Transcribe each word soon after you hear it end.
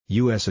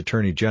U.S.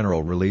 Attorney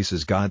General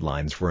releases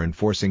guidelines for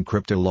enforcing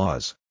crypto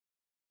laws.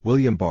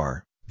 William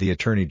Barr, the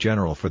Attorney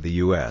General for the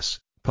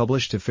U.S.,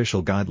 published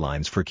official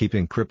guidelines for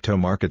keeping crypto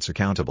markets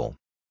accountable.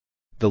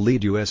 The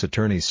lead U.S.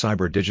 Attorney's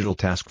Cyber Digital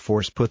Task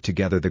Force put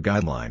together the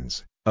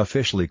guidelines,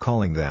 officially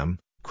calling them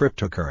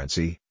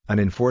cryptocurrency, an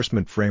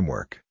enforcement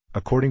framework,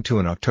 according to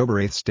an October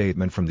 8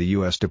 statement from the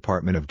U.S.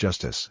 Department of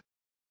Justice.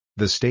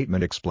 The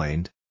statement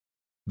explained,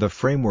 "The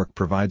framework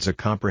provides a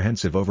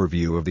comprehensive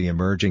overview of the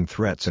emerging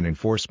threats and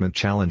enforcement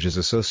challenges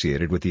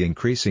associated with the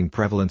increasing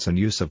prevalence and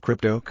use of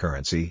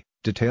cryptocurrency,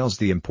 details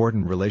the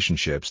important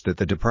relationships that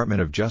the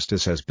Department of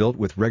Justice has built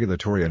with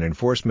regulatory and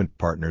enforcement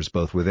partners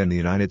both within the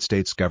United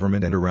States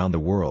government and around the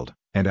world,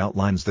 and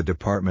outlines the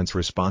department's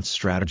response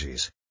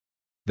strategies."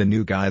 The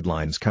new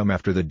guidelines come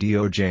after the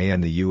DOJ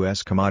and the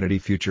U.S. Commodity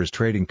Futures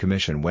Trading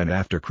Commission went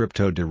after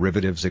crypto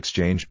derivatives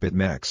exchange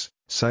BitMEX,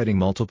 citing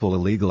multiple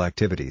illegal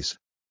activities.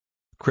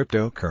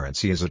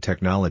 Cryptocurrency is a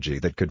technology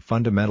that could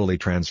fundamentally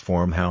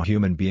transform how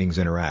human beings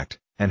interact,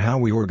 and how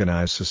we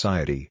organize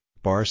society,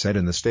 Barr said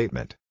in the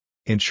statement.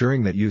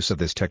 Ensuring that use of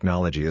this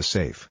technology is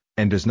safe,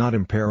 and does not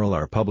imperil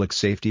our public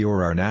safety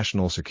or our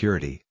national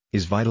security,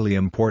 is vitally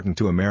important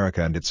to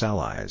America and its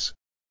allies.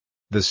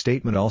 The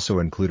statement also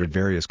included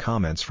various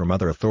comments from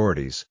other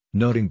authorities,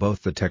 noting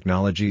both the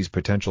technology's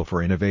potential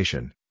for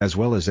innovation, as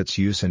well as its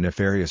use in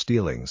nefarious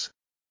dealings.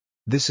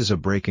 This is a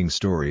breaking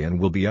story and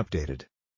will be updated.